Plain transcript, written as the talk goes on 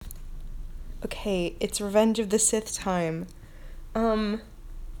Okay, it's Revenge of the Sith time.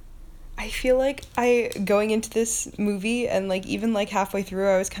 I feel like going into this movie and like even like halfway through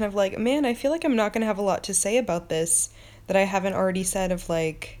I was kind of like, man, I feel like I'm not gonna have a lot to say about this that I haven't already said of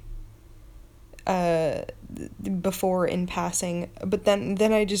like uh before in passing. But then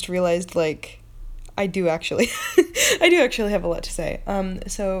I just realized like I do actually I do actually have a lot to say.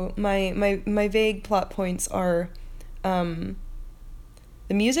 So my vague plot points are um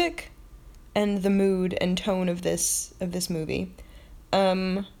the music and the mood and tone of this movie.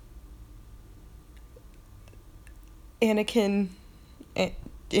 Um Anakin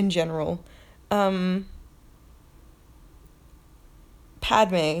in general. Um,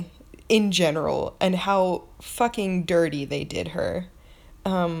 Padme in general, and how fucking dirty they did her.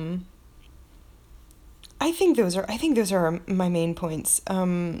 Um, I think those are my main points.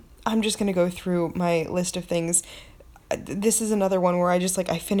 I'm just gonna go through my list of things. This is another one where I just like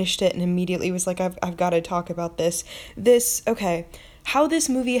I finished it and immediately was like I've got to talk about this. Okay, how this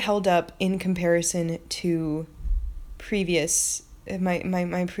movie held up in comparison to previous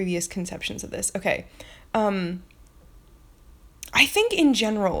my previous conceptions of this. Okay. Um I think in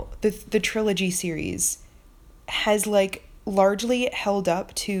general the trilogy series has like largely held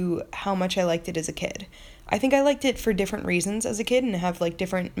up to how much I liked it as a kid. I think I liked it for different reasons as a kid and have like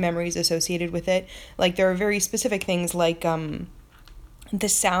different memories associated with it. Like there are very specific things like the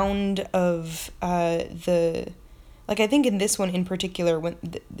sound of the like I think in this one in particular when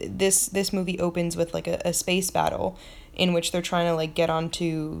this movie opens with like a space battle in which they're trying to like get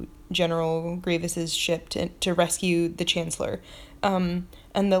onto General Grievous's ship to rescue the Chancellor. And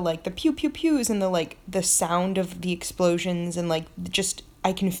the like the pew pew pews and the like the sound of the explosions and like just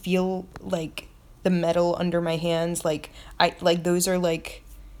I can feel like the metal under my hands like I like those are like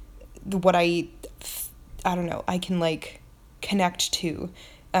what I don't know I can like connect to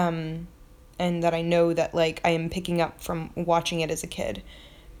and that I know that like I am picking up from watching it as a kid.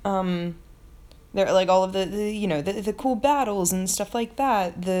 um there are like all of the you know the cool battles and stuff like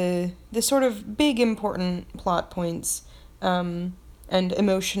that, the sort of big important plot points, and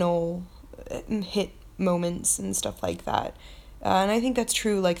emotional hit moments and stuff like that. And I think that's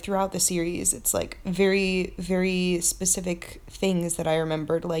true like throughout the series. It's like very very specific things that I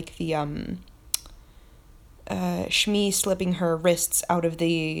remembered, like the Shmi slipping her wrists out of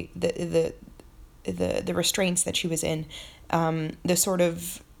the restraints that she was in, the sort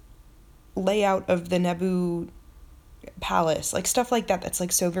of layout of the Naboo palace, like stuff like that. That's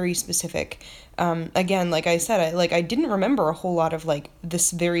like so very specific. Again, like I said, I didn't remember a whole lot of like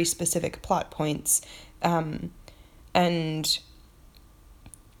this very specific plot points, and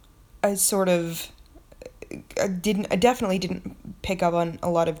I sort of I definitely didn't pick up on a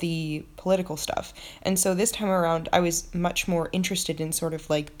lot of the political stuff. And so this time around I was much more interested in sort of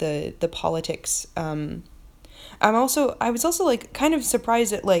like the politics. I was also like kind of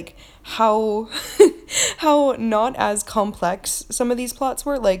surprised at like how how not as complex some of these plots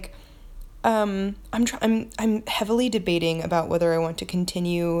were. Like I'm heavily debating about whether I want to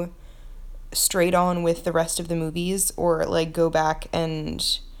continue straight on with the rest of the movies or like go back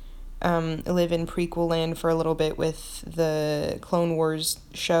and live in prequel land for a little bit with the Clone Wars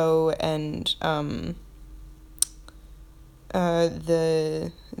show and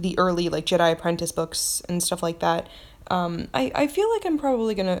the early like Jedi Apprentice books and stuff like that. I feel like I'm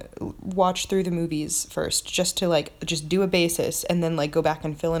probably gonna watch through the movies first just to like just do a basis and then like go back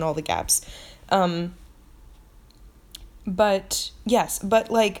and fill in all the gaps. Um, but yes,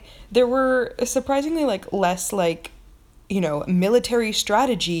 but like there were surprisingly like less like military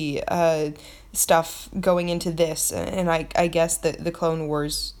strategy stuff going into this, and I guess the Clone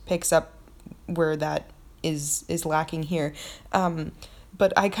Wars picks up where that is lacking here.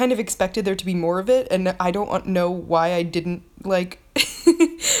 But I kind of expected there to be more of it, and I don't know why I didn't like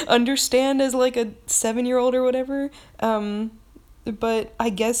understand as like a 7-year-old or whatever. But I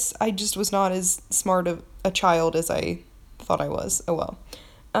guess I just was not as smart of a child as I thought I was. Oh well.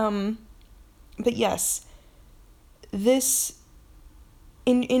 Um, but yes, this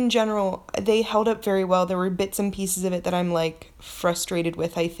in general they held up very well. There were bits and pieces of it that I'm like frustrated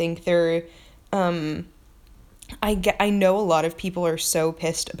with. I think um I know a lot of people are so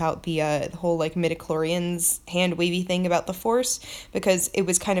pissed about the whole like midichlorians hand wavy thing about the Force, because it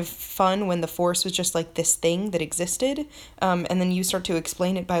was kind of fun when the Force was just like this thing that existed, and then you start to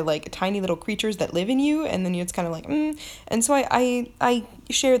explain it by like tiny little creatures that live in you, and then it's kind of like and so I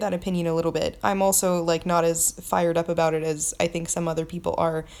share that opinion a little bit. I'm also like not as fired up about it as I think some other people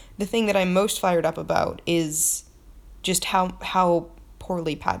are. The thing that I'm most fired up about is just how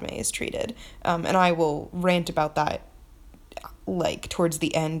poorly Padme is treated. And I will rant about that like towards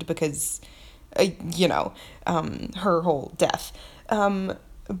the end, because you know, her whole death.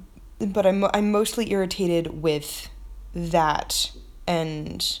 But I'm mostly irritated with that,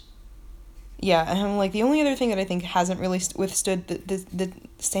 and yeah, and I'm like, the only other thing that I think hasn't really withstood the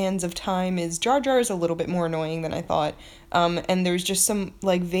sands of time is Jar Jar is a little bit more annoying than I thought, and there's just some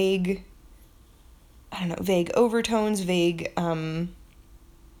like vague, I don't know, vague overtones, vague I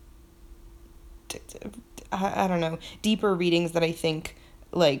don't know, deeper readings that I think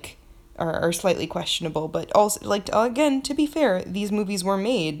like are slightly questionable, but also like again, to be fair, these movies were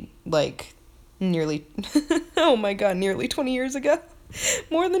made like nearly oh my god, nearly 20 years ago.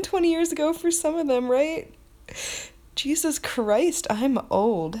 More than 20 years ago for some of them, right? Jesus Christ, I'm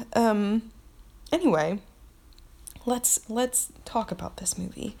old. Anyway, let's talk about this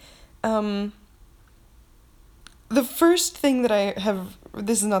movie. The first thing that I have,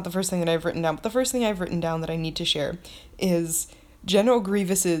 this is not the first thing that I've written down, but the first thing I've written down that I need to share is General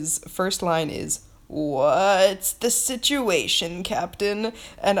Grievous's first line is, "What's the situation, Captain?"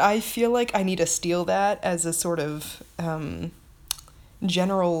 And I feel like I need to steal that as a sort of,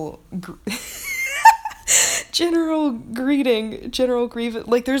 general general greeting, General Grievous,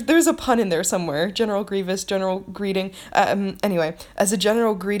 like there's a pun in there somewhere, General Grievous, general greeting, anyway, as a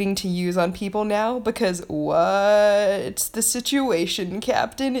general greeting to use on people now, because what's the situation,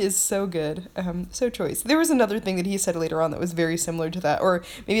 Captain, is so good, so choice. There was another thing that he said later on that was very similar to that, or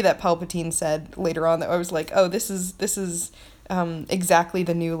maybe that Palpatine said later on that I was like, oh, this is exactly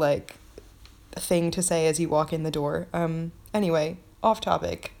the new, like, thing to say as you walk in the door. Anyway, off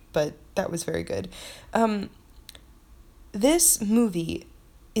topic, but that was very good. This movie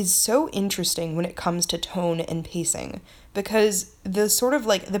is so interesting when it comes to tone and pacing, because the sort of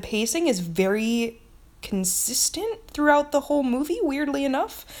like the pacing is very consistent throughout the whole movie, weirdly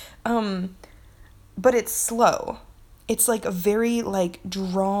enough, but it's slow. It's like a very like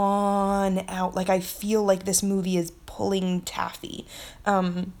drawn out, like I feel like this movie is pulling taffy,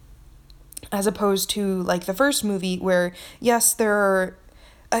 as opposed to like the first movie where yes, there are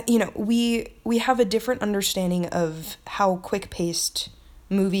we have a different understanding of how quick-paced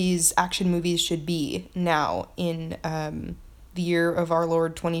action movies should be now in the year of our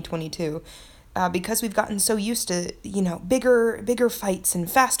Lord 2022, because we've gotten so used to, bigger fights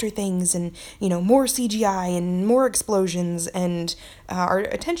and faster things and, more CGI and more explosions, and our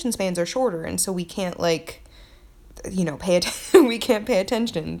attention spans are shorter, and so we can't, like, we can't pay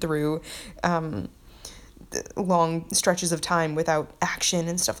attention through long stretches of time without action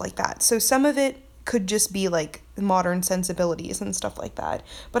and stuff like that. So some of it could just be like modern sensibilities and stuff like that.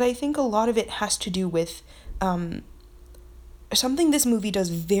 But I think a lot of it has to do with something this movie does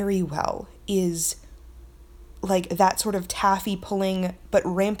very well is like that sort of taffy pulling, but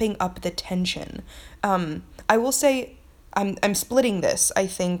ramping up the tension. I will say I'm splitting this. I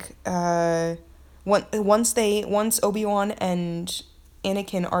think once Obi-Wan and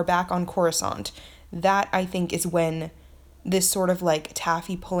Anakin are back on Coruscant, that I think is when this sort of like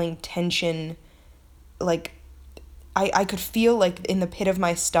taffy pulling tension, like I could feel like in the pit of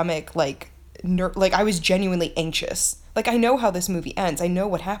my stomach, like like I was genuinely anxious. Like I know how this movie ends, I know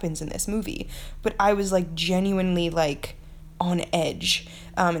what happens in this movie, but I was like genuinely like on edge,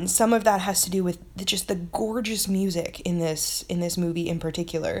 and some of that has to do with just the gorgeous music in this movie in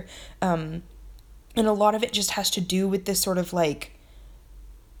particular, and a lot of it just has to do with this sort of like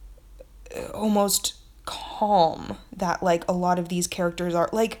almost calm that like a lot of these characters are.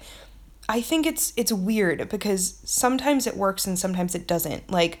 Like I think it's weird because sometimes it works and sometimes it doesn't.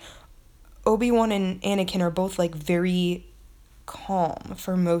 Like Obi-Wan and Anakin are both like very calm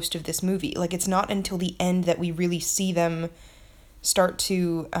for most of this movie. Like it's not until the end that we really see them start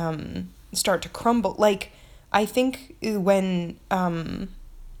to crumble. Like I think when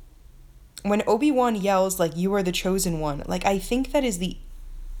Obi-Wan yells like, "You are the chosen one," like I think that is the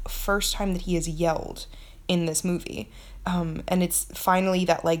first time that he has yelled in this movie, and it's finally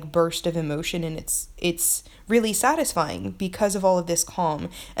that like burst of emotion, and it's really satisfying because of all of this calm,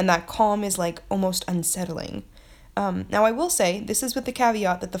 and that calm is like almost unsettling. Now I will say this is with the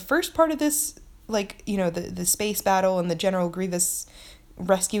caveat that the first part of this, like the space battle and the General Grievous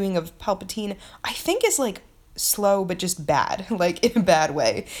rescuing of Palpatine, I think is like slow but just bad, like in a bad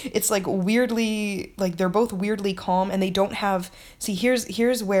way. It's like weirdly, like they're both weirdly calm, and they don't have, see,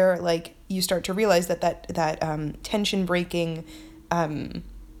 here's where like you start to realize that tension breaking,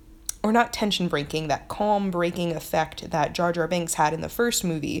 or not tension breaking, that calm breaking effect that Jar Jar Binks had in the first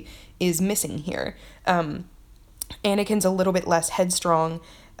movie is missing here. Anakin's a little bit less headstrong,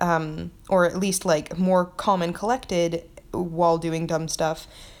 or at least like more calm and collected while doing dumb stuff.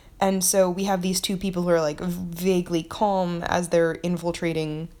 And so we have these two people who are like vaguely calm as they're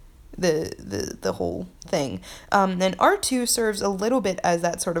infiltrating the whole thing. And R2 serves a little bit as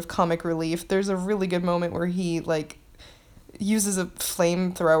that sort of comic relief. There's a really good moment where he like uses a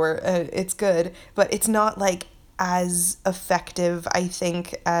flamethrower. It's good, but it's not like as effective, I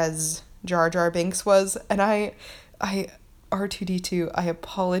think, as Jar Jar Binks was. And I R2D2, I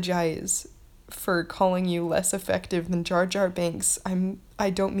apologize for calling you less effective than Jar Jar Binks. I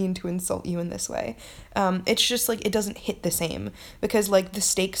don't mean to insult you in this way. It's just like it doesn't hit the same because like the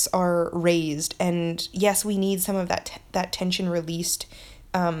stakes are raised, and yes, we need some of that tension released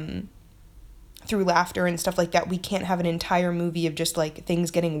through laughter and stuff like that. We can't have an entire movie of just like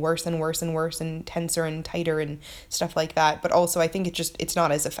things getting worse and worse and worse and tenser and tighter and stuff like that. But also I think it's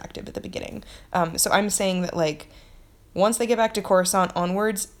not as effective at the beginning. So I'm saying that like once they get back to Coruscant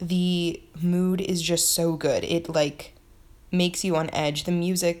onwards, the mood is just so good. It like makes you on edge. The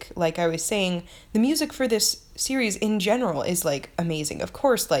music, like I was saying, the music for this series in general is like amazing. Of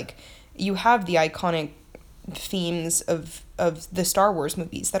course, like you have the iconic themes of the Star Wars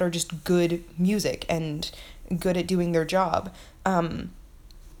movies that are just good music and good at doing their job.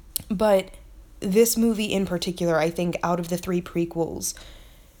 But this movie in particular, I think out of the 3 prequels,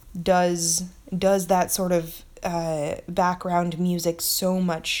 does that sort of background music so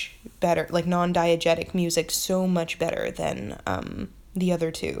much better, like non-diegetic music so much better than the other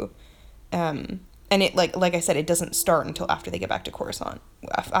 2. And it like I said, it doesn't start until after they get back to Coruscant.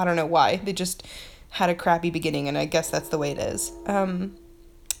 I don't know why. They just had a crappy beginning, and I guess that's the way it is.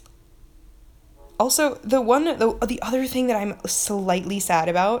 Also, the other thing that I'm slightly sad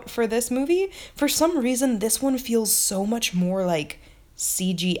about for this movie, for some reason, this one feels so much more like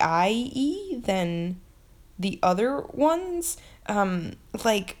CGI-y than the other ones.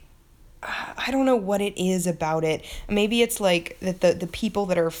 Like, I don't know what it is about it. Maybe it's like that the people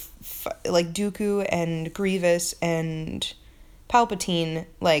that are like Dooku and Grievous and Palpatine,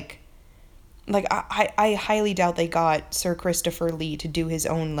 like I highly doubt they got Sir Christopher Lee to do his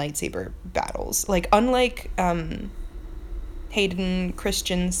own lightsaber battles. Like, unlike Hayden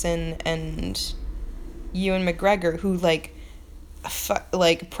Christensen and Ewan McGregor, who like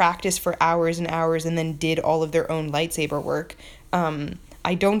practiced for hours and hours and then did all of their own lightsaber work.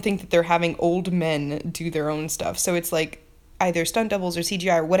 I don't think that they're having old men do their own stuff. So it's like either stunt doubles or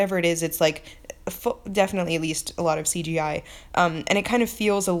CGI or whatever it is. It's like definitely at least a lot of CGI. And it kind of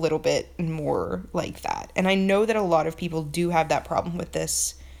feels a little bit more like that. And I know that a lot of people do have that problem with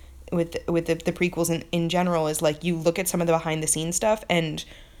this, with the prequels in general, is like you look at some of the behind the scenes stuff and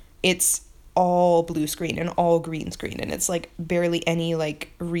it's all blue screen and all green screen. And it's like barely any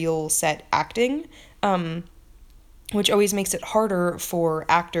like real set acting, which always makes it harder for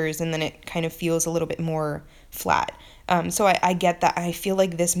actors, and then it kind of feels a little bit more flat. So I get that. I feel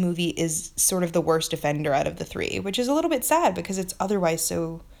like this movie is sort of the worst offender out of the 3, which is a little bit sad because it's otherwise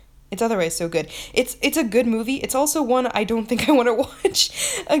so good. It's a good movie. It's also one I don't think I want to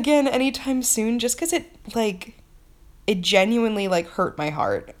watch again anytime soon, just because it genuinely like hurt my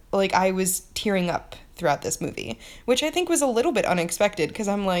heart. Like I was tearing up throughout this movie, which I think was a little bit unexpected because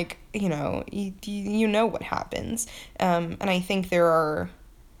I'm like, you know what happens. And I think there are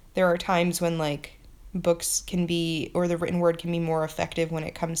times when like books can be, or the written word can be more effective when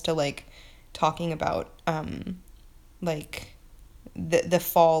it comes to like talking about like the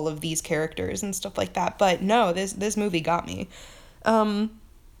fall of these characters and stuff like that. But no, this movie got me.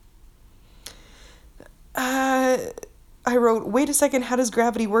 I wrote, wait a second, how does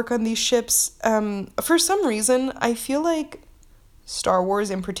gravity work on these ships? For some reason, I feel like Star Wars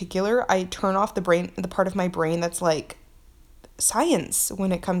in particular, I turn off the part of my brain that's like science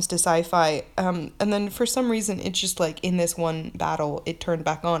when it comes to sci-fi. And then for some reason, it's just like in this one battle, it turned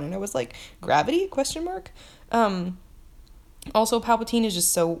back on and I was like, gravity? ? Also, Palpatine is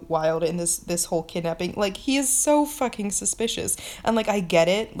just so wild in this whole kidnapping. Like, he is so fucking suspicious. And, like, I get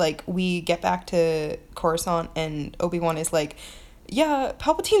it. Like, we get back to Coruscant and Obi-Wan is like, yeah,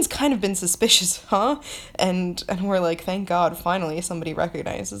 Palpatine's kind of been suspicious, huh? And we're like, thank God, finally somebody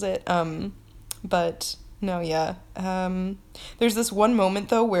recognizes it. But no, yeah. There's this one moment,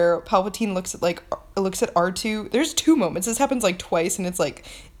 though, where Palpatine looks at R2. There's 2 moments. This happens, like, twice, and it's, like,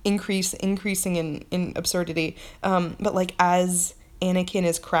 increasing in absurdity. But, like, as Anakin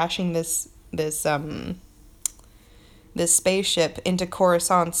is crashing this spaceship into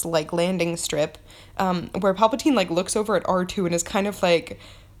Coruscant's, like, landing strip, where Palpatine, like, looks over at R2 and is kind of like,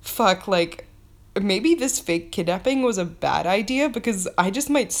 fuck, like, maybe this fake kidnapping was a bad idea because I just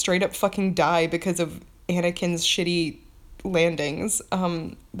might straight up fucking die because of Anakin's shitty landings.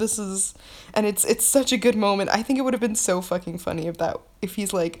 And it's such a good moment. I think it would have been so fucking funny if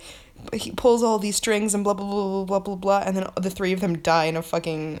he's like, he pulls all these strings and blah, blah, blah, blah, blah, blah, and then the three of them die in a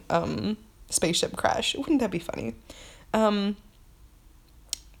fucking, spaceship crash. Wouldn't that be funny?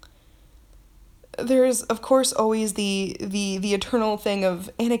 There's, of course, always the eternal thing of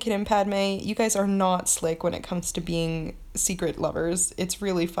Anakin and Padme. You guys are not slick when it comes to being secret lovers. It's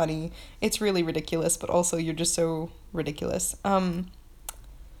really funny. It's really ridiculous, but also you're just so ridiculous. The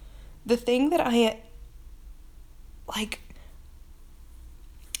thing that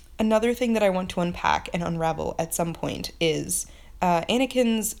another thing that I want to unpack and unravel at some point is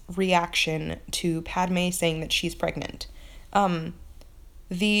Anakin's reaction to Padme saying that she's pregnant.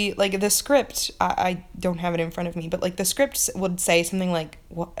 The script, I don't have it in front of me, but, the script would say something like,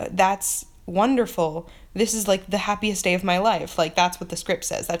 that's wonderful. This is, the happiest day of my life. That's what the script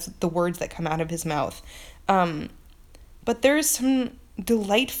says. That's the words that come out of his mouth. But there's some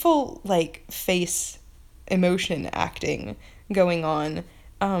delightful, face emotion acting going on,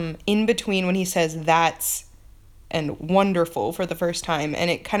 in between when he says that's and wonderful for the first time, and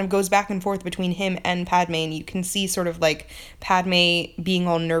it kind of goes back and forth between him and Padme, and you can see sort of Padme being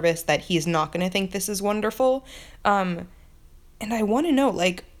all nervous that he's not going to think this is wonderful, and I want to know,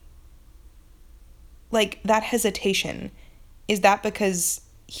 that hesitation, is that because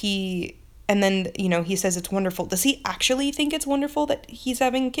he, and then, he says it's wonderful, does he actually think it's wonderful that he's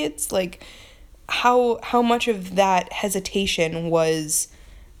having kids? How much of that hesitation was,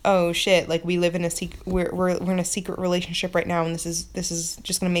 oh shit, we live in we're in a secret relationship right now, and this is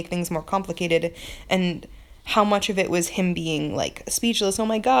just gonna make things more complicated, and how much of it was him being speechless, oh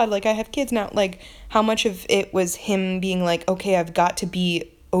my god, I have kids now, how much of it was him being okay, I've got to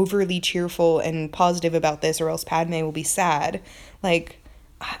be overly cheerful and positive about this or else Padme will be sad. I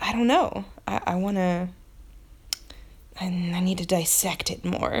don't know, I need to dissect it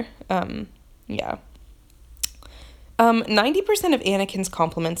more. Yeah. 90% of Anakin's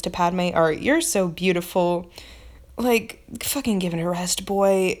compliments to Padme are, you're so beautiful. Fucking give it a rest,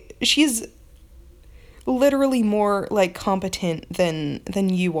 boy. She's literally more, competent than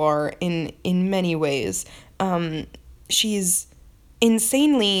you are in many ways. She's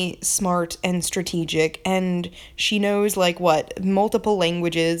insanely smart and strategic, and she knows, multiple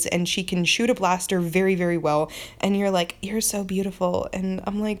languages, and she can shoot a blaster very, very well, and you're you're so beautiful, and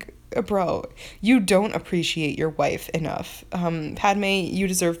I'm bro, you don't appreciate your wife enough. Padme, you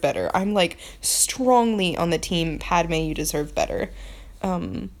deserve better. I'm strongly on the team Padme, you deserve better.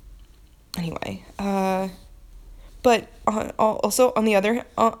 Anyway, but also on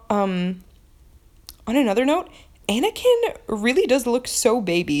another note, Anakin really does look so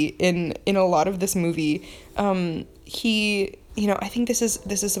baby in a lot of this movie. He, I think this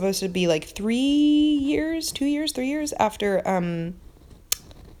is supposed to be 3 years after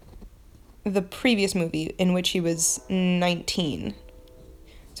the previous movie, in which he was 19.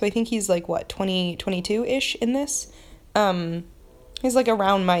 So I think he's 22-ish in this. He's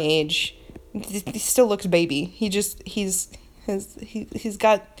around my age. He still looks baby. He's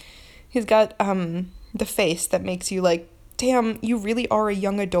got the face that makes you damn, you really are a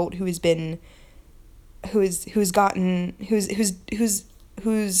young adult whose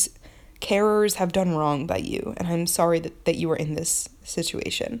carers have done wrong by you, and I'm sorry that you were in this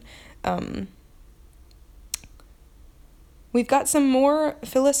situation. We've got some more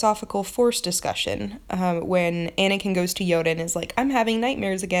philosophical Force discussion when Anakin goes to Yoda and is I'm having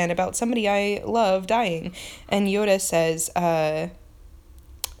nightmares again about somebody I love dying, and Yoda says,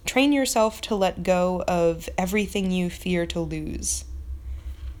 train yourself to let go of everything you fear to lose.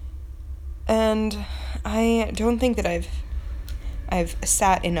 And I don't think that I've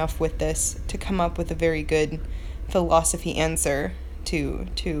sat enough with this to come up with a very good philosophy answer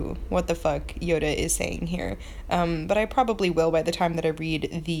to what the fuck Yoda is saying here. But I probably will by the time that I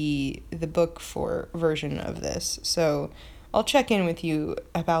read the book for version of this. So I'll check in with you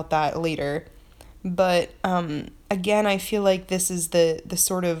about that later. But again, I feel this is this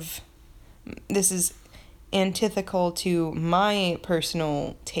is antithetical to my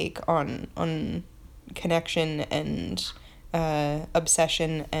personal take on connection and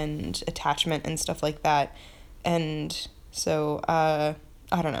obsession and attachment and stuff like that. And so, I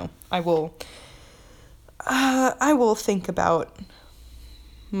don't know. I will think about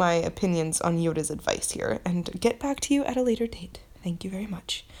my opinions on Yoda's advice here and get back to you at a later date. Thank you very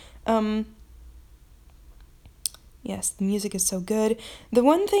much. Yes, the music is so good. The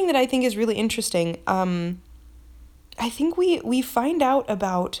one thing that I think is really interesting, I think we find out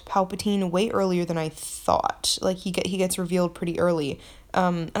about Palpatine way earlier than I thought. He gets revealed pretty early.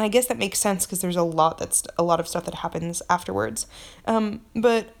 And I guess that makes sense because there's a lot of stuff that happens afterwards.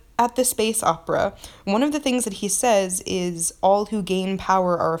 But at the space opera, one of the things that he says is all who gain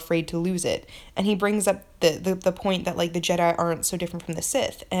power are afraid to lose it. And he brings up the point that, like, the Jedi aren't so different from the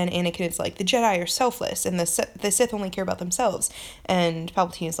Sith. And Anakin is like, the Jedi are selfless and the Sith only care about themselves. And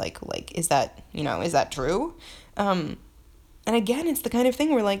Palpatine is like, is that true? And again, it's the kind of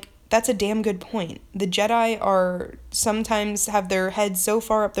thing where, like, that's a damn good point. The Jedi are sometimes have their heads so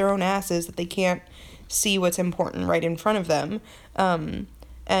far up their own asses that they can't see what's important right in front of them.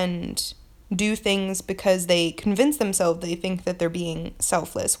 And do things because they convince themselves they think that they're being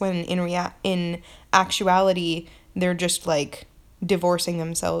selfless, when in actuality they're just, like, divorcing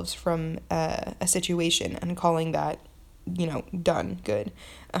themselves from a situation and calling that, done good.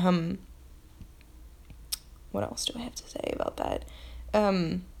 What else do I have to say about that?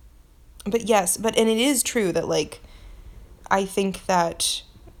 But yes, and it is true that, like, I think that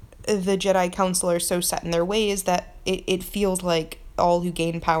the Jedi Council are so set in their ways that it feels like all who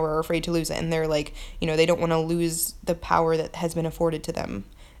gain power are afraid to lose it, and they're like, they don't want to lose the power that has been afforded to them.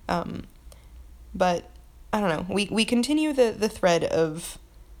 But I don't know. We continue the thread of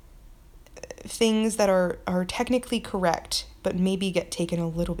things that are technically correct, but maybe get taken a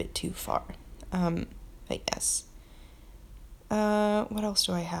little bit too far. But yes. What else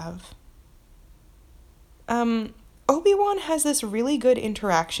do I have? Obi-Wan has this really good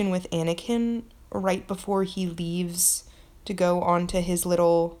interaction with Anakin right before he leaves to go on to his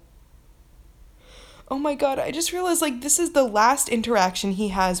little... Oh my god, I just realized, like, this is the last interaction he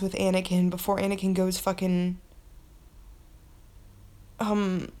has with Anakin before Anakin goes fucking...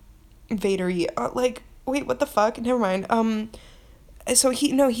 Vader-y. Like, wait, what the fuck? Never mind. So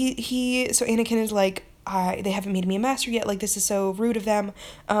Anakin is like, they haven't made me a master yet, like, this is so rude of them.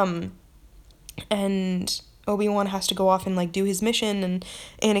 And Obi-Wan has to go off and, like, do his mission, and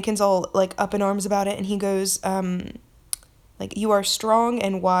Anakin's all, like, up in arms about it, and he goes, like, you are strong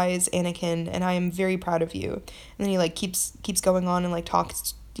and wise, Anakin, and I am very proud of you. And then he, like, keeps going on and, like,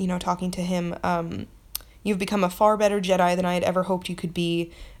 talking to him. You've become a far better Jedi than I had ever hoped you could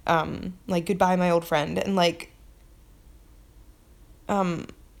be. Like, goodbye, my old friend. And, like,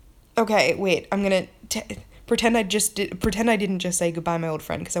 okay, wait, I'm gonna pretend I didn't just say goodbye, my old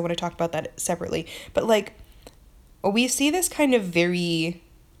friend, because I want to talk about that separately. But, like, we see this kind of very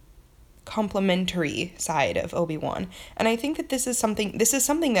complimentary side of Obi-Wan, and I think that this is something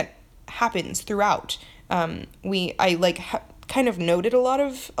that happens throughout. Kind of noted a lot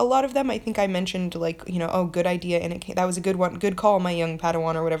of them. I think I mentioned, like, oh, good idea, and that was a good one, good call, my young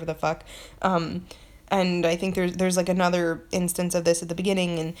Padawan, or whatever the fuck. And I think there's like another instance of this at the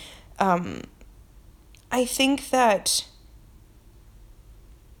beginning, and I think that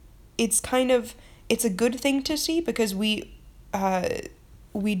it's a good thing to see, because we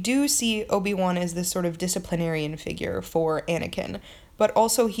do see Obi-Wan as this sort of disciplinarian figure for Anakin, but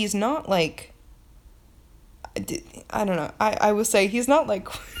also he's not, like, I don't know, I will say he's not, like,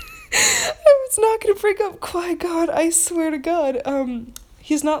 I was not gonna bring up Qui-Gon, I swear to God.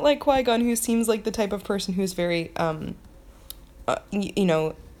 He's not like Qui-Gon, who seems like the type of person who's very,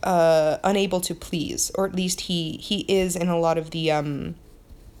 unable to please, or at least he is in a lot of the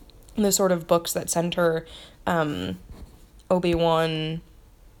sort of books that center, Obi-Wan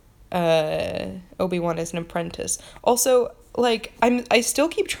as an apprentice. Also, like, I still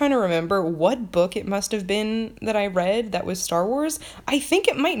keep trying to remember what book it must have been that I read that was Star Wars. I think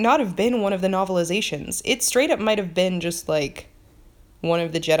it might not have been one of the novelizations. It straight up might have been just, like, one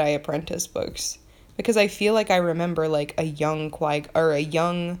of the Jedi Apprentice books. Because I feel like I remember, like, a young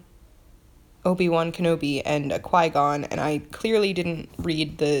Obi-Wan Kenobi and a Qui-Gon, and I clearly didn't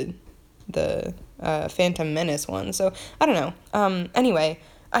read the Phantom Menace one, so I don't know. Anyway,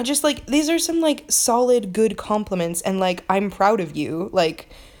 I just, like, these are some, like, solid, good compliments, and, like, I'm proud of you. Like,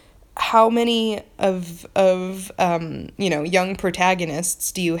 how many of young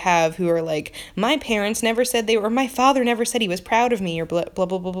protagonists do you have who are like, my parents never said my father never said he was proud of me, or blah, blah,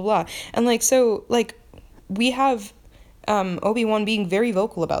 blah, blah, blah, blah. And, like, so, like, we have, Obi-Wan being very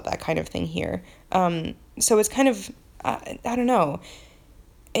vocal about that kind of thing here. So it's kind of, I don't know.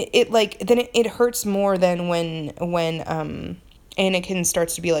 It hurts more than when Anakin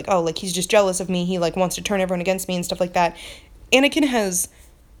starts to be like, oh, like, he's just jealous of me, he, like, wants to turn everyone against me and stuff like that. Anakin has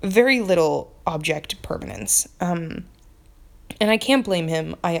very little object permanence, and I can't blame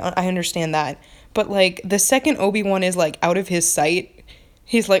him. I understand that, but, like, the second Obi-Wan is, like, out of his sight,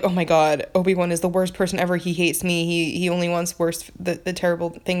 he's like, oh my god, Obi-Wan is the worst person ever. He hates me. He only wants the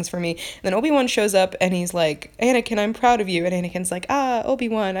terrible things for me. And then Obi-Wan shows up and he's like, Anakin, I'm proud of you. And Anakin's like,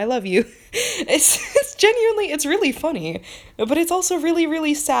 Obi-Wan, I love you. It's genuinely, it's really funny, but it's also really,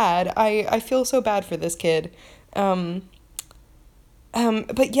 really sad. I feel so bad for this kid. But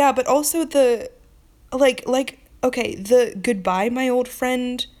yeah, but also okay, the goodbye, my old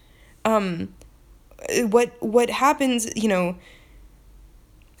friend, what happens,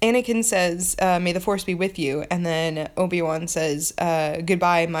 Anakin says, may the Force be with you, and then Obi-Wan says,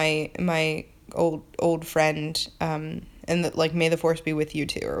 goodbye, my old friend, and may the Force be with you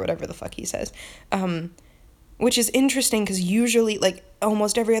too, or whatever the fuck he says, which is interesting, because usually,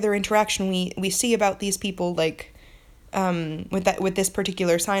 almost every other interaction we see about these people, with this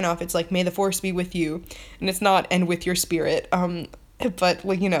particular sign-off, it's may the Force be with you, and it's not, and with your spirit, but,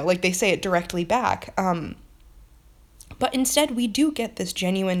 they say it directly back, but instead, we do get this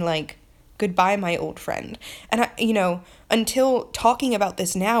genuine, goodbye, my old friend. And, until talking about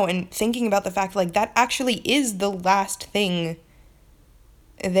this now and thinking about the fact, that actually is the last thing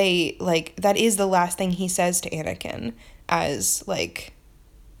that is the last thing he says to Anakin as,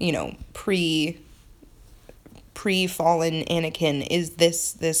 pre-fallen Anakin is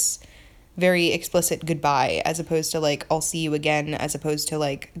this very explicit goodbye, as opposed to, I'll see you again, as opposed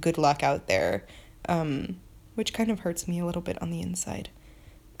to, good luck out there, which kind of hurts me a little bit on the inside.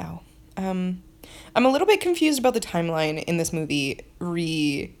 Ow. I'm a little bit confused about the timeline in this movie,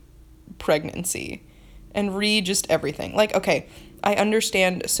 pregnancy, and just everything. Okay, I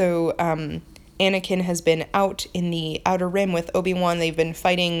understand, so, Anakin has been out in the Outer Rim with Obi-Wan, they've been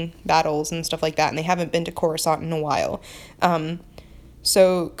fighting battles and stuff like that, and they haven't been to Coruscant in a while.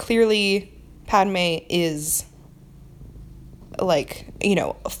 So, clearly, Padme is,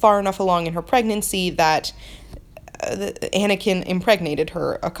 far enough along in her pregnancy that Anakin impregnated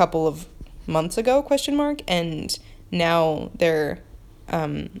her a couple of months ago, ? And now they're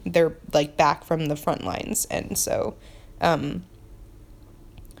back from the front lines, and so,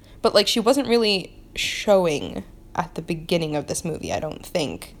 but she wasn't really showing at the beginning of this movie, I don't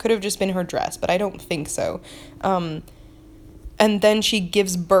think. Could have just been her dress, but I don't think so. And then she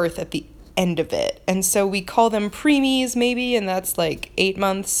gives birth at the end of it, and so we call them preemies maybe, and that's 8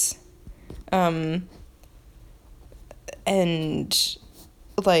 months, and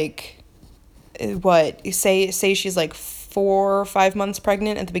what, say she's 4 or 5 months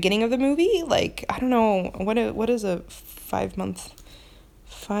pregnant at the beginning of the movie, I don't know, what is a 5 month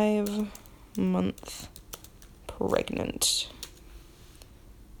pregnant,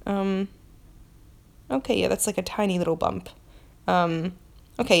 okay, yeah, that's a tiny little bump,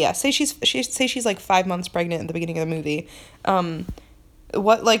 okay, yeah, say she's 5 months pregnant at the beginning of the movie,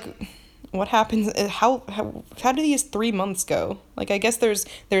 what happens, how do these 3 months go? I guess there's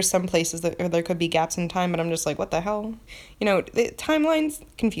some places that there could be gaps in time, but I'm just what the hell? The timeline's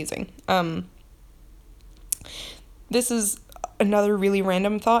confusing. This is another really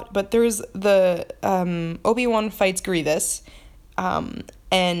random thought, but there's the, Obi-Wan fights Grievous,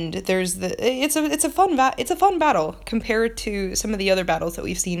 and there's it's a fun battle compared to some of the other battles that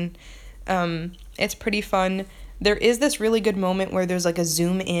we've seen. It's pretty fun. There is this really good moment where there's a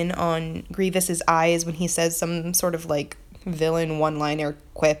zoom in on Grievous's eyes when he says some sort of villain one-liner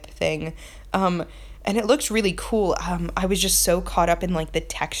quip thing, and it looks really cool. I was just so caught up in the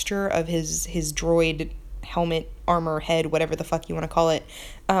texture of his droid helmet, armor, head, whatever the fuck you want to call it.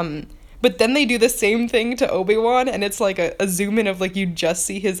 But then they do the same thing to Obi-Wan, and it's a zoom in of you just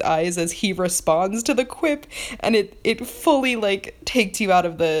see his eyes as he responds to the quip, and it fully takes you out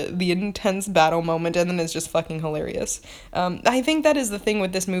of the intense battle moment, and then it's just fucking hilarious. I think that is the thing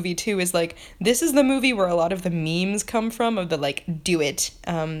with this movie too, is this is the movie where a lot of the memes come from, of the do it,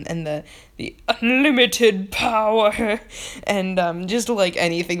 and the unlimited power, and just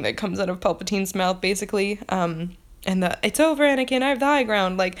anything that comes out of Palpatine's mouth basically. And it's over, Anakin, I have the high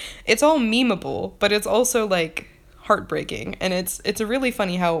ground. It's all memeable, but it's also, heartbreaking. And it's really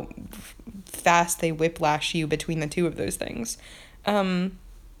funny how fast they whiplash you between the two of those things. The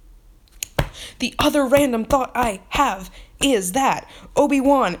other random thought I have is that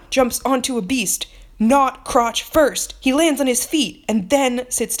Obi-Wan jumps onto a beast, not crotch first. He lands on his feet and then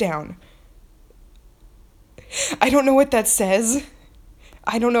sits down. I don't know what that says.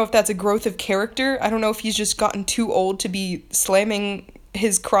 I don't know if that's a growth of character. I don't know if he's just gotten too old to be slamming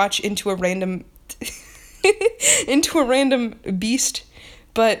his crotch into a random beast.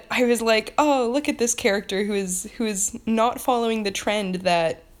 But I was oh, look at this character who is not following the trend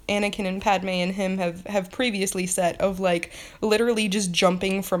that Anakin and Padme and him have previously set of, like, literally just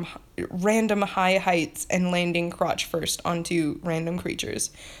jumping from random high heights and landing crotch first onto random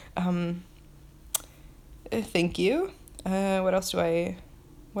creatures. Thank you. What else do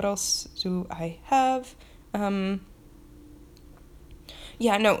I have?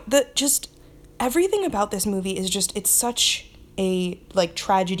 Everything about this movie is just, it's such a, like,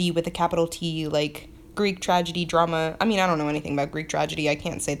 tragedy with a capital T, like, Greek tragedy, drama. I mean, I don't know anything about Greek tragedy. I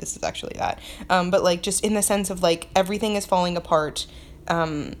can't say this is actually that. But, like, just in the sense of, like, everything is falling apart.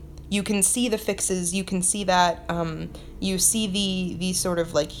 You can see the fixes. You can see that. You see the sort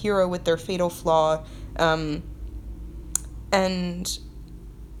of, like, hero with their fatal flaw. The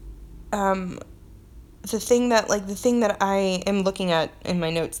thing that I am looking at in my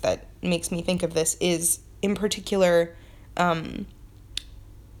notes that makes me think of this is, in particular, Anakin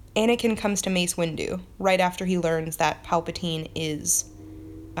comes to Mace Windu right after he learns that Palpatine is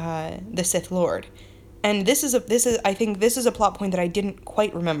the Sith Lord. And I think this is a plot point that I didn't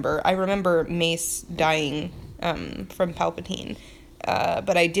quite remember. I remember Mace dying from Palpatine,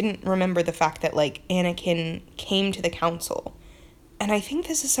 but I didn't remember the fact that, like, Anakin came to the council. And I think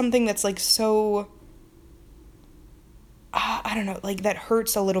this is something that's, like, so, I don't know, like, that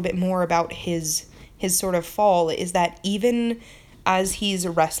hurts a little bit more about his sort of fall, is that even as he's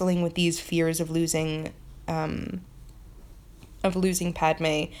wrestling with these fears of losing Padme,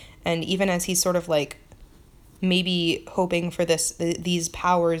 and even as he's sort of, like, maybe hoping for these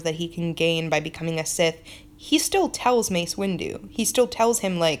powers that he can gain by becoming a Sith, he still tells Mace Windu. He still tells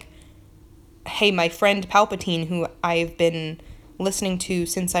him, like, hey, my friend Palpatine, who I've been listening to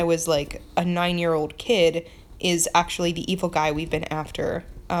since I was, like, a 9-year-old kid, is actually the evil guy we've been after.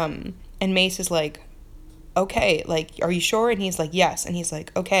 And Mace is like, okay, like, are you sure? And he's like, yes. And he's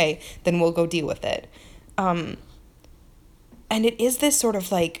like, okay, then we'll go deal with it. And it is this sort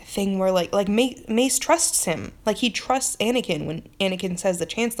of, like, thing where, like Mace trusts him. Like, he trusts Anakin when Anakin says the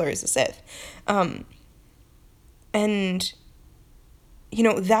Chancellor is a Sith. And, you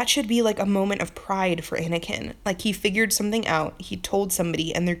know, that should be, like, a moment of pride for Anakin. Like, he figured something out, he told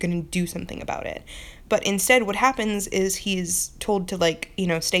somebody, and they're gonna do something about it. But instead, what happens is he's told to, like, you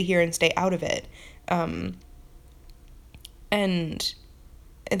know, stay here and stay out of it. And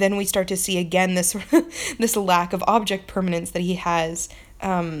then we start to see again this this lack of object permanence that he has,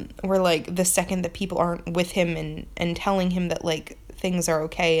 where, like, the second that people aren't with him and telling him that, like, things are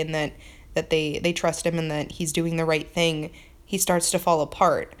okay and that they trust him and that he's doing the right thing, he starts to fall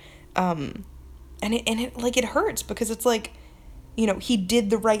apart. And it like, it hurts because it's like, you know, he did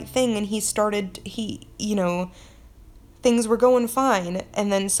the right thing and you know, things were going fine, and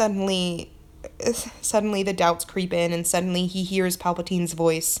then suddenly the doubts creep in, and suddenly he hears Palpatine's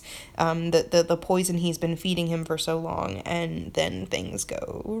voice, the poison he's been feeding him for so long, and then things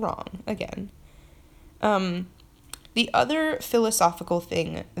go wrong again. The other philosophical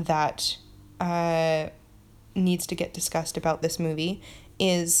thing that needs to get discussed about this movie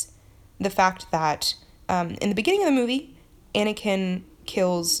is the fact that in the beginning of the movie, Anakin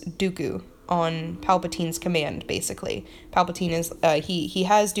kills Dooku on Palpatine's command, basically. Palpatine is, he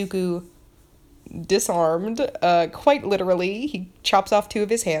has Dooku disarmed, quite literally. He chops off 2 of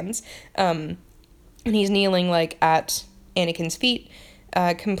his hands, and he's kneeling, like, at Anakin's feet,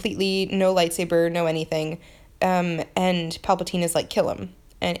 completely no lightsaber, no anything, and Palpatine is like, kill him,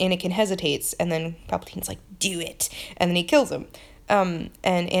 and Anakin hesitates, and then Palpatine's like, do it, and then he kills him, and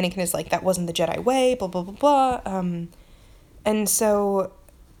Anakin is like, that wasn't the Jedi way, blah, blah, blah, blah, and so,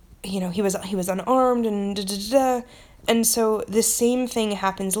 you know, he was unarmed, and da-da-da-da. And so the same thing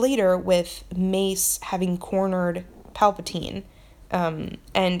happens later with Mace having cornered Palpatine. And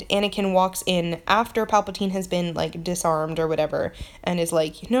Anakin walks in after Palpatine has been, like, disarmed or whatever, and is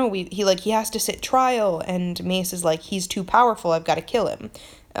like, no, he has to sit trial, and Mace is like, he's too powerful, I've got to kill him.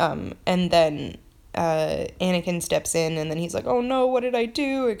 And then Anakin steps in, and then he's like, oh no, what did I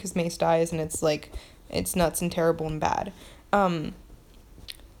do? Because Mace dies, and it's like, it's nuts and terrible and bad.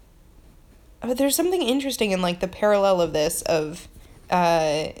 But there's something interesting in, like, the parallel of this, of,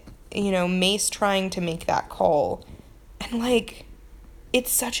 you know, Mace trying to make that call. And, like,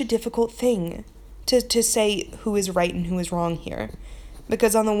 it's such a difficult thing to say who is right and who is wrong here.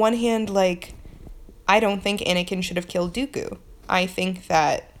 Because on the one hand, like, I don't think Anakin should have killed Dooku. I think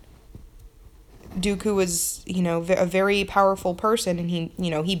that Dooku was, you know, a very powerful person, and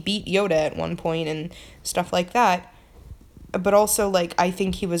he beat Yoda at one point and stuff like that. But also, like, I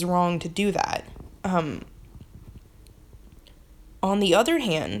think he was wrong to do that. On the other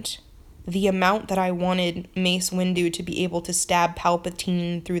hand, the amount that I wanted Mace Windu to be able to stab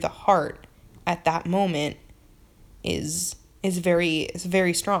Palpatine through the heart at that moment is is very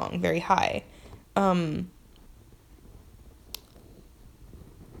strong, very high.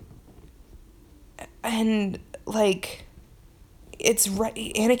 And like, it's right.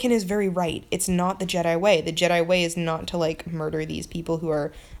 Anakin is very right. It's not the Jedi way. The Jedi way is not to like murder these people who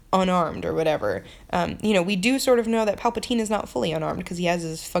are unarmed or whatever. We do sort of know that Palpatine is not fully unarmed because he has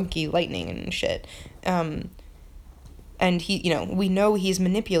his funky lightning and shit. And we know he's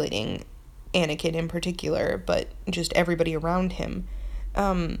manipulating Anakin in particular, but just everybody around him.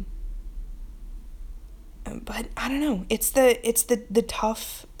 But I don't know. It's the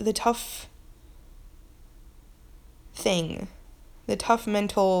tough thing, the tough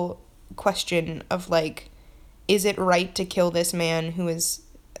mental question of like, is it right to kill this man who has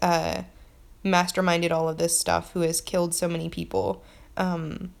masterminded all of this stuff, who has killed so many people?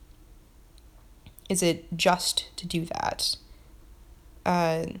 Is it just to do that?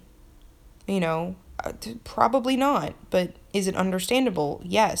 Probably not, but is it understandable?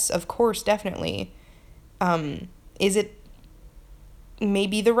 Yes, of course, definitely. Is it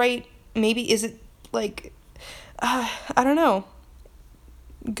maybe is it like, I don't know.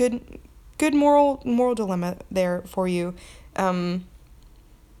 Good moral dilemma there for you.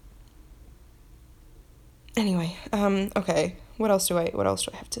 Anyway, okay. What else do I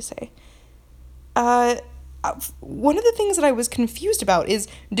have to say? One of the things that I was confused about is,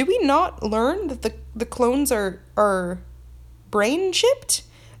 do we not learn that the clones are brain chipped?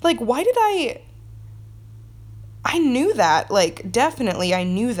 Like, why did I knew that, like, definitely I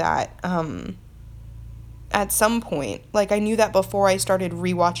knew that, at some point. Like, I knew that before I started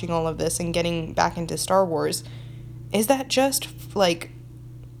rewatching all of this and getting back into Star Wars. Is that just, like,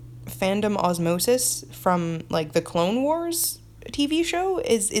 fandom osmosis from, like, the Clone Wars TV show?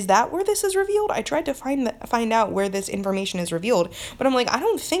 Is that where this is revealed? I tried to find out where this information is revealed, but I'm like, I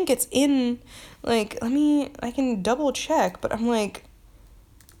don't think it's in, like, I can double check, but I'm like,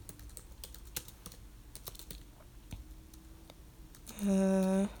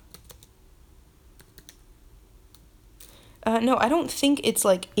 no, I don't think it's,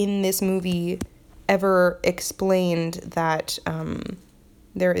 like, in this movie ever explained that,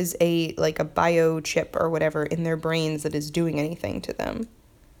 there is a biochip or whatever in their brains that is doing anything to them.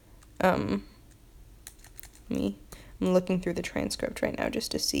 I'm looking through the transcript right now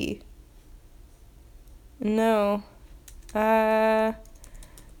just to see. No. And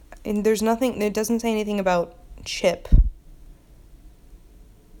there's nothing, it doesn't say anything about chip.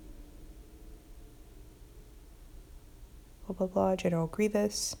 Blah, blah, blah, General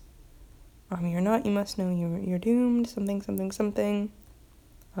Grievous. You're not, you must know you're doomed, something, something, something.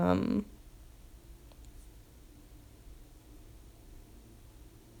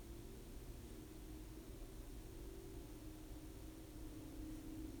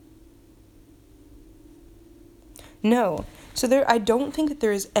 No. So I don't think that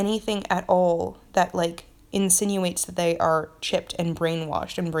there is anything at all that, like, insinuates that they are chipped and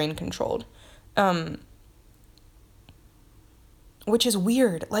brainwashed and brain controlled. Which is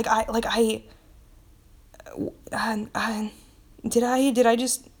weird. Did I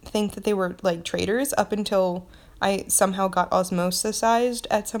just think that they were, like, traitors up until I somehow got osmosisized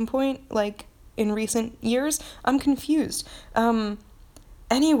at some point, like, in recent years? I'm confused.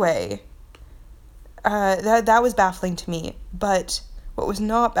 Anyway, that was baffling to me, but what was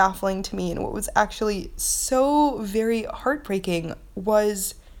not baffling to me and what was actually so very heartbreaking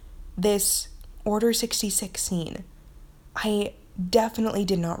was this Order 66 scene. I definitely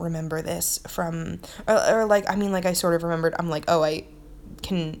did not remember this from, I sort of remembered. I'm like, oh, I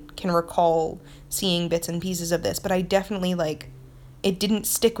can recall seeing bits and pieces of this, but I definitely, like, it didn't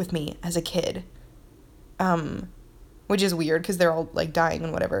stick with me as a kid, which is weird because they're all, like, dying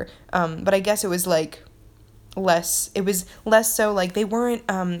and whatever, but I guess it was, like, less so, like, they weren't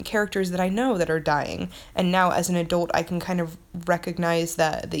characters that I know that are dying, and now as an adult I can kind of recognize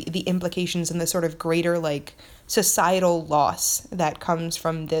the implications and the sort of greater, like, societal loss that comes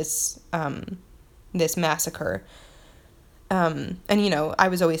from this massacre. And I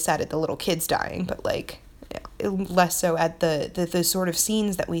was always sad at the little kids dying, but, like, less so at the sort of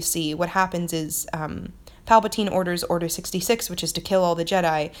scenes that we see. What happens is Palpatine orders Order 66, which is to kill all the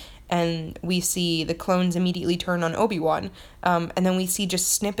Jedi, and we see the clones immediately turn on Obi-Wan, and then we see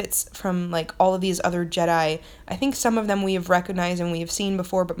just snippets from, like, all of these other Jedi. I think some of them we have recognized and we have seen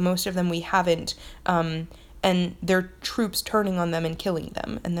before, but most of them we haven't, and their troops turning on them and killing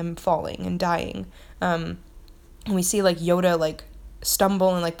them, and them falling and dying. And we see, like, Yoda, like,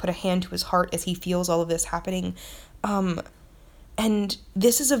 stumble and, like, put a hand to his heart as he feels all of this happening. And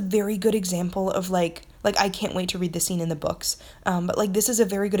this is a very good example of, like, I can't wait to read the scene in the books. But, like, this is a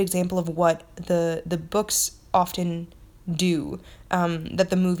very good example of what the books often do, that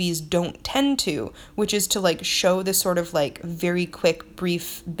the movies don't tend to, which is to like show this sort of like very quick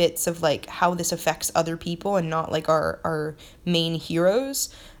brief bits of like how this affects other people and not like our main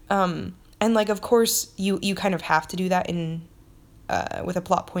heroes. And like of course you kind of have to do that in with a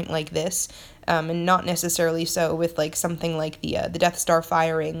plot point like this, and not necessarily so with like something like the Death Star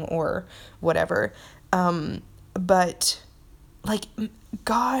firing or whatever, but like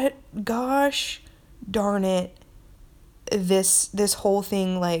gosh darn it, this whole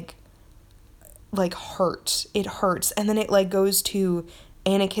thing like hurts. It hurts. And then it like goes to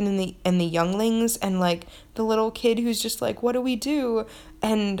Anakin and the younglings and like the little kid who's just like, what do we do?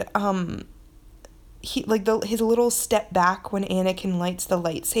 And he like his little step back when Anakin lights the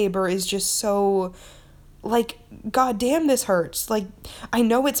lightsaber is just so like, god damn, this hurts. Like, I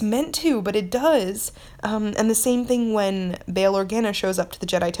know it's meant to, but it does. And the same thing when Bail Organa shows up to the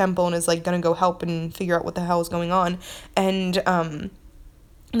Jedi Temple and is, like, gonna go help and figure out what the hell is going on. And,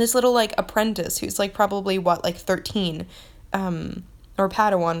 this little, like, apprentice who's, like, probably, 13, or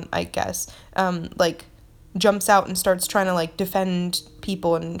Padawan, I guess, like, jumps out and starts trying to, like, defend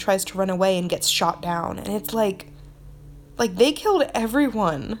people and tries to run away and gets shot down. And it's, like, they killed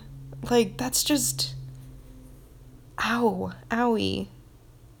everyone. Like, that's just... Ow. Owie.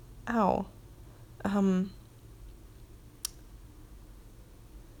 Ow.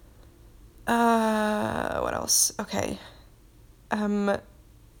 What else? Okay.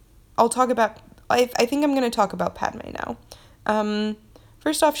 I'll talk about... I think I'm gonna talk about Padme now.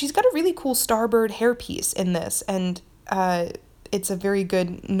 First off, she's got a really cool Starbird hairpiece in this, and, it's a very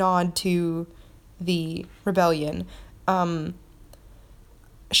good nod to the rebellion.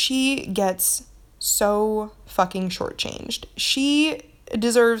 She gets so fucking shortchanged. She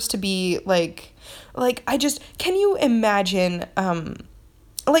deserves to be like can you imagine,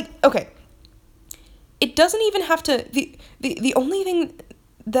 okay, it doesn't even have to, the only thing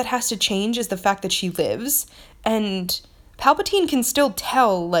that has to change is the fact that she lives, and Palpatine can still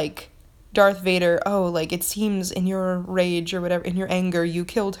tell, like, Darth Vader, oh, like, it seems in your rage or whatever, in your anger, you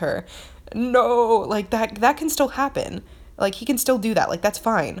killed her. No, like, that can still happen. Like, he can still do that. Like, that's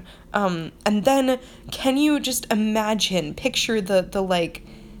fine. And then, can you just picture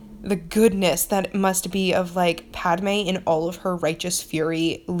the goodness that it must be of, like, Padme in all of her righteous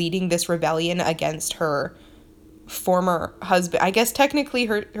fury leading this rebellion against her former husband. I guess technically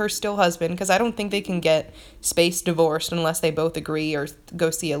her still husband, because I don't think they can get space divorced unless they both agree or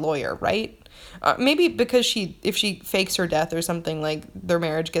go see a lawyer, right? Maybe because if she fakes her death or something, like, their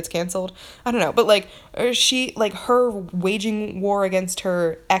marriage gets canceled. I don't know. But, like, her waging war against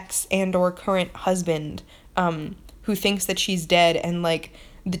her ex and or current husband, who thinks that she's dead, and, like,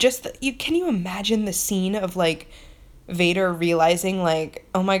 can you imagine the scene of, like, Vader realizing, like,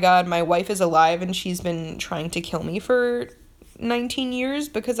 oh my god, my wife is alive and she's been trying to kill me for 19 years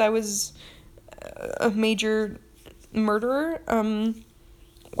because I was a major murderer?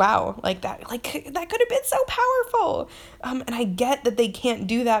 Wow, like that could have been so powerful. And I get that they can't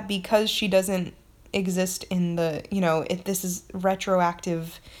do that because she doesn't exist in the, this is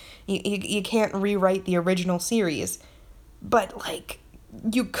retroactive. You can't rewrite the original series. But, like,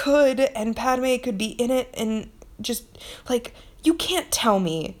 you could, and Padme could be in it, and just, like, you can't tell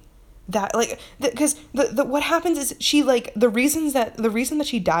me that, like, because the what happens is she, like, the reason that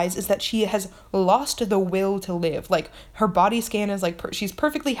she dies is that she has lost the will to live. Like, her body scan is, like, she's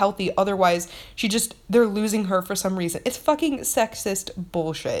perfectly healthy, otherwise they're losing her for some reason. It's fucking sexist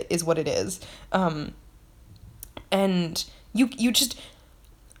bullshit is what it is. And you just,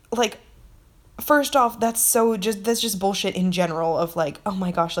 like, first off, that's just bullshit in general of, like, oh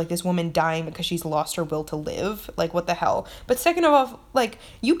my gosh, like, this woman dying because she's lost her will to live. Like, what the hell? But second of all, like,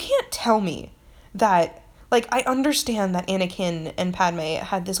 you can't tell me that, like, I understand that Anakin and Padme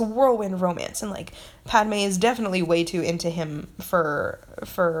had this whirlwind romance, and, like, Padme is definitely way too into him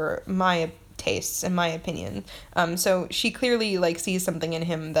for my tastes and my opinion. So she clearly, like, sees something in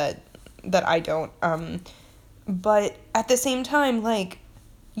him that I don't. But at the same time, like,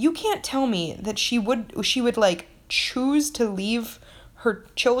 you can't tell me that she would like choose to leave her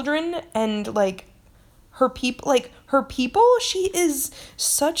children and, like, her people. She is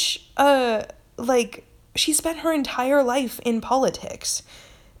such a, like, she spent her entire life in politics,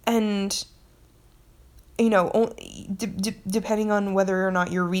 and, depending on whether or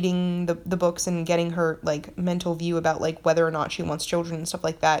not you're reading the books and getting her, like, mental view about, like, whether or not she wants children and stuff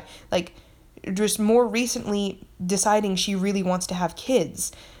like that, like, just more recently deciding she really wants to have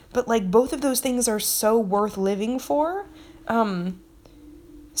kids. But, like, both of those things are so worth living for.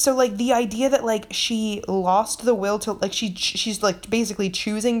 So, like, the idea that, like, she lost the will to, like, she's, like, basically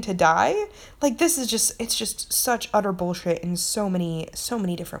choosing to die, like, this is just, it's just such utter bullshit in so many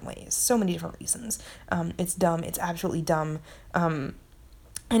different ways, so many different reasons. It's dumb. It's absolutely dumb.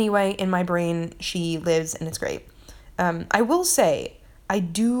 Anyway, in my brain, she lives, and it's great. I will say, I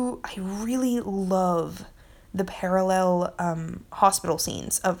really love the parallel hospital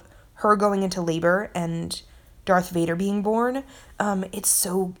scenes of her going into labor and Darth Vader being born. It's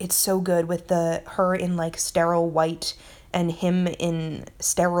so good with her in like sterile white and him in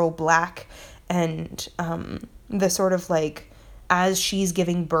sterile black, and the sort of like, as she's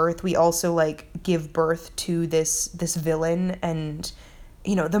giving birth, we also like give birth to this villain, and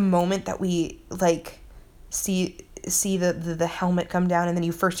you know, the moment that we like see the helmet come down, and then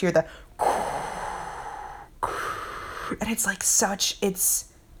you first hear the and it's like it's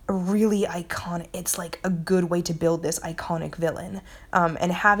really iconic. It's like a good way to build this iconic villain,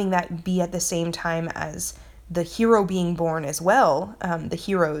 and having that be at the same time as the hero being born as well, the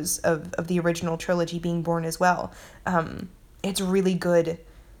heroes of the original trilogy being born as well. It's really good.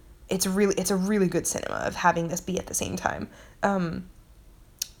 It's a really good cinema of having this be at the same time. But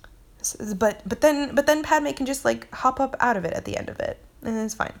then Padme can just like hop up out of it at the end of it, and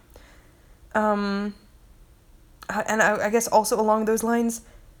it's fine. And I guess also along those lines,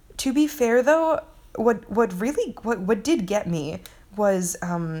 to be fair though, what did get me was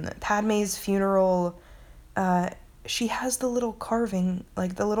Padme's funeral. She has the little carving,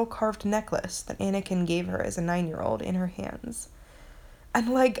 like the little carved necklace that Anakin gave her as a 9-year-old in her hands,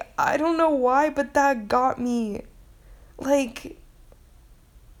 and like, I don't know why, but that got me. Like,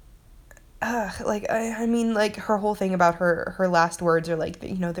 I mean, like, her whole thing about her last words are like,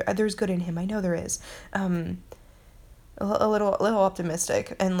 you know, there's good in him. I know there is. A little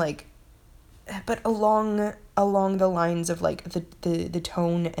optimistic, and like, but along the lines of like the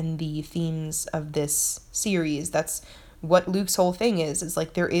tone and the themes of this series, that's what Luke's whole thing is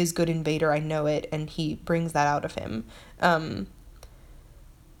like, there is good in Vader, I know it, and he brings that out of him.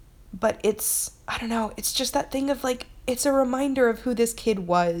 But it's, I don't know, it's just that thing of like, it's a reminder of who this kid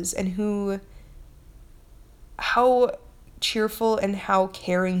was, and how cheerful and how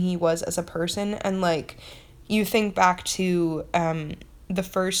caring he was as a person. And like, you think back to the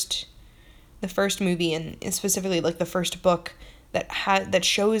first movie, and specifically like the first book that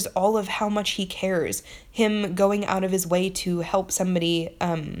shows all of how much he cares, him going out of his way to help somebody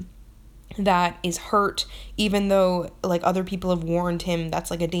that is hurt, even though like other people have warned him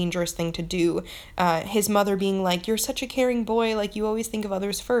that's like a dangerous thing to do. His mother being like, you're such a caring boy, like you always think of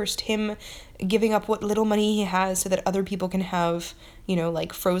others first. Him giving up what little money he has so that other people can have, you know,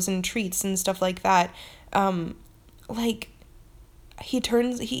 like frozen treats and stuff like that. Like, he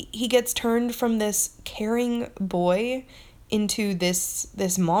gets turned from this caring boy into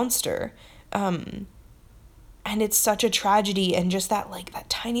this monster. And it's such a tragedy, and just that like that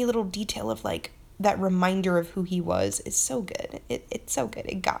tiny little detail of like that reminder of who he was is so good. It's so good.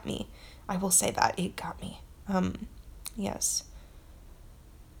 It got me. I will say that it got me. Yes.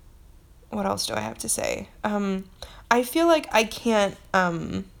 What else do I have to say? I feel like I can't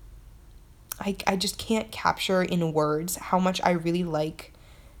I just can't capture in words how much I really like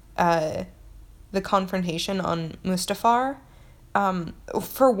the confrontation on Mustafar.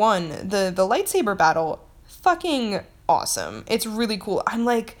 For one, the lightsaber battle, fucking awesome. It's really cool. I'm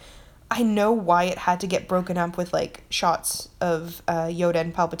like, I know why it had to get broken up with like shots of Yoda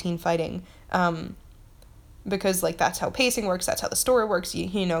and Palpatine fighting, because like that's how pacing works, that's how the story works.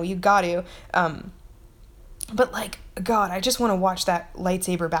 You know, you got to. But like, God, I just want to watch that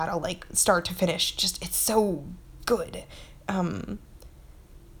lightsaber battle like start to finish. Just, it's so good.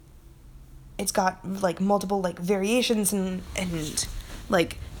 It's got like multiple like variations, and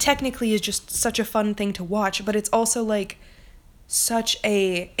like technically is just such a fun thing to watch, but it's also like such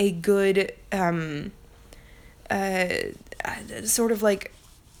a good sort of like,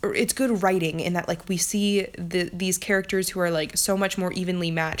 it's good writing in that like we see these characters who are like so much more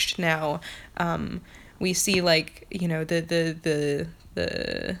evenly matched now. We see like, you know, the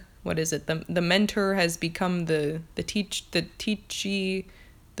what is it, the mentor has become the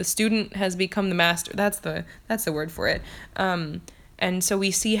student has become the master. That's the word for it. And so we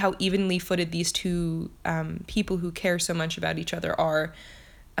see how evenly footed these two people who care so much about each other are.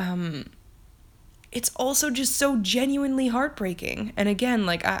 It's also just so genuinely heartbreaking. And again,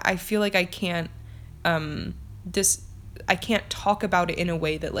 like I feel like I can't talk about it in a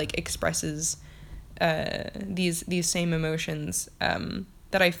way that like expresses these same emotions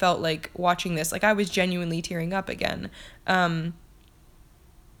that I felt like watching this. Like, I was genuinely tearing up again.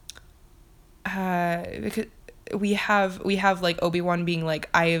 Because we have like Obi-Wan being like,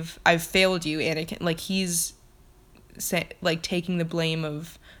 I've failed you, Anakin. Like he's like taking the blame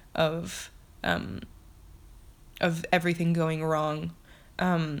of everything going wrong.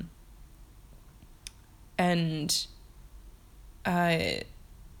 And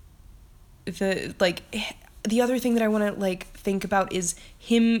the other thing that I want to like think about is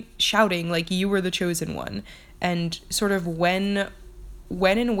him shouting like, you were the chosen one, and sort of when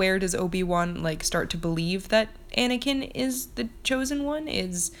and where does Obi-Wan like start to believe that Anakin is the chosen one?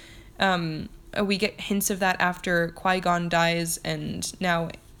 Is we get hints of that after Qui-Gon dies, and now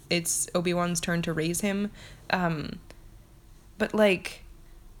it's Obi-Wan's turn to raise him. But like,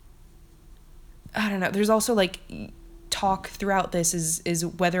 I don't know, there's also like talk throughout this is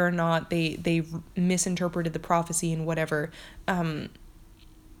whether or not they misinterpreted the prophecy and whatever. But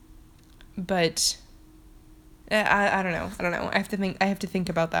I don't know. I have to think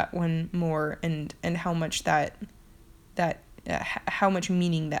about that one more, and how much that how much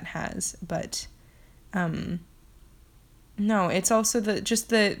meaning that has. But no, it's also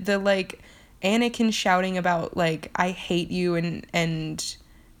the like Anakin shouting about like, I hate you, and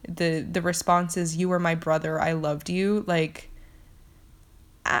the response is, you were my brother, I loved you. Like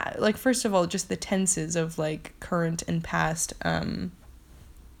first of all, just the tenses of like current and past, and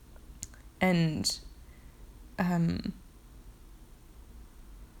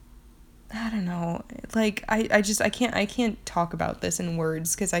I don't know, like I can't talk about this in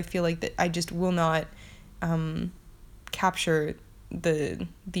words, because I feel like that I just will not capture the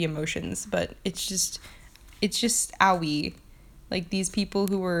emotions. But it's just owie. Like these people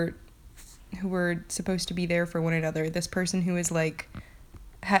who were supposed to be there for one another, this person who is like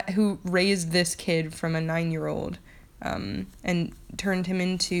who raised this kid from a 9-year-old, and turned him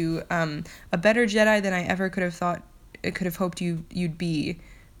into a better Jedi than I ever could have hoped you'd be.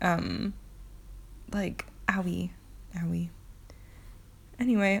 Like, owie.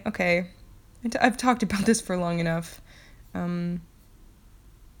 Anyway, okay. I've talked about this for long enough. I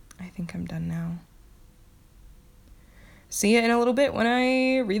think I'm done now. See you in a little bit when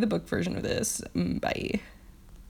I read the book version of this. Bye.